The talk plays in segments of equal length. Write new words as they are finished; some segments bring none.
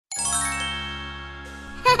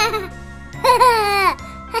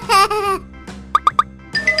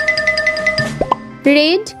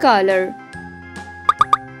Red color,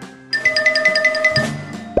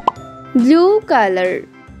 blue color,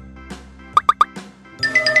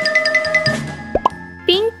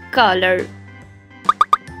 pink color,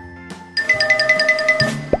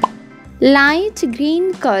 light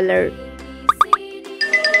green color,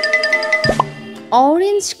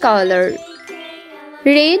 orange color,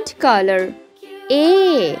 red color.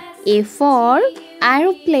 A for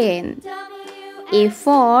aeroplane. A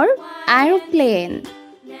for aeroplane.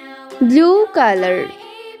 Blue color.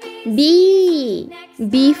 B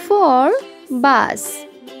for bus.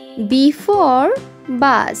 B for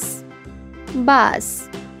bus. Bus.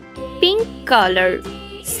 Pink color.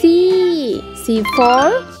 C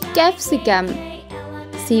for capsicum.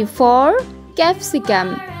 C for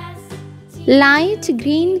capsicum. Light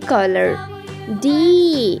green color.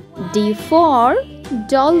 D for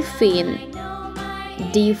dolphin.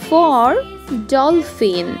 D for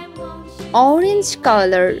dolphin. Orange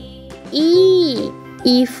color.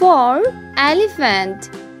 E for elephant.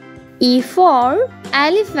 E for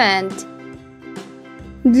elephant.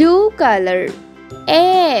 Blue color.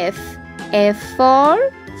 F for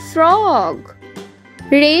frog.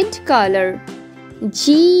 Red color.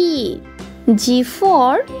 G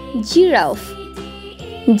for giraffe.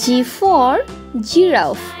 G for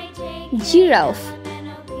giraffe. Giraffe.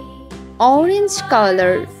 Orange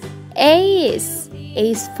color. S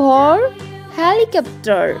for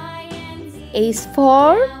helicopter. S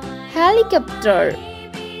for helicopter.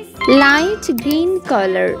 Light green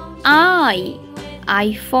color. I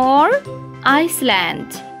for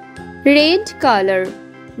Iceland. Red color.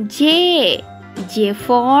 J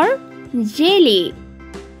for jelly.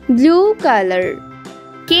 Blue color.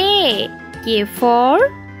 K for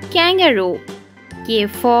kangaroo. K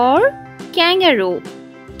for kangaroo.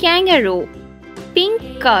 Kangaroo.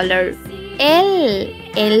 Pink color.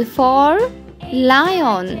 L for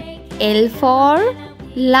lion. L for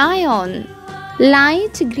lion.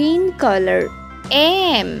 Light green color.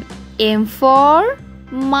 M for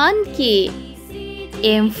monkey.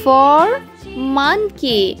 M for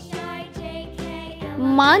monkey.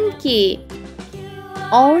 Monkey.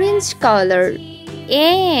 Orange color.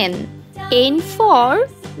 N for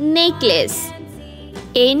necklace.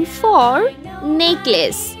 N for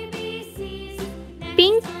necklace.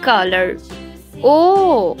 Pink color.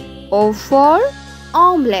 O for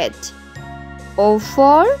omelette. O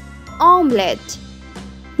for omelette.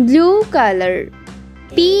 Blue color.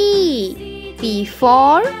 P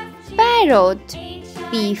for parrot.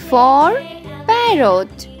 P for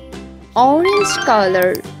parrot. Orange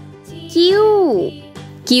color. Q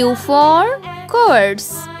for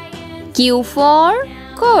quotes. Q for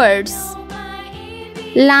quotes.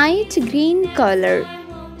 Light green color.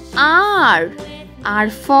 R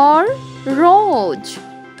for rose.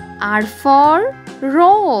 R for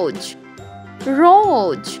rose.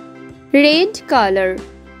 Rose. Red color.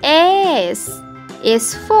 S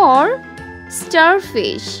for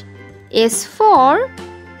starfish. S for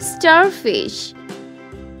starfish.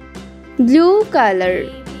 Blue color.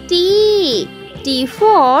 T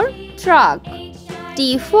for truck.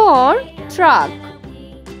 T for truck.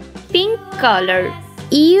 Pink color.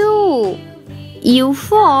 U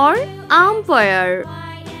for umpire.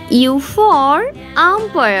 U for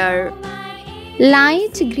umpire.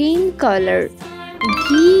 Light green color.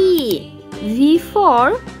 V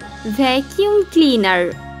for vacuum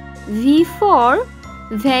cleaner. V for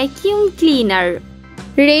vacuum cleaner.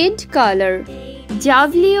 Red color.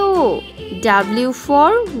 W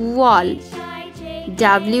for wall.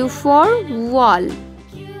 W for wall.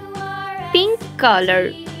 Pink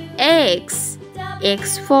color. X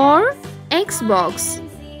for Xbox.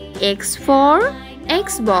 X for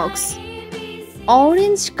Xbox.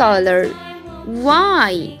 Orange color.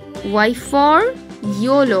 Y for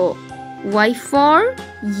YOLO. Y for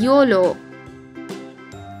YOLO.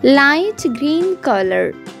 Light green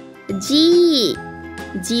color. G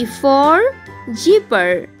for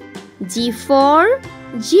zipper. G for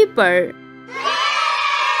zipper.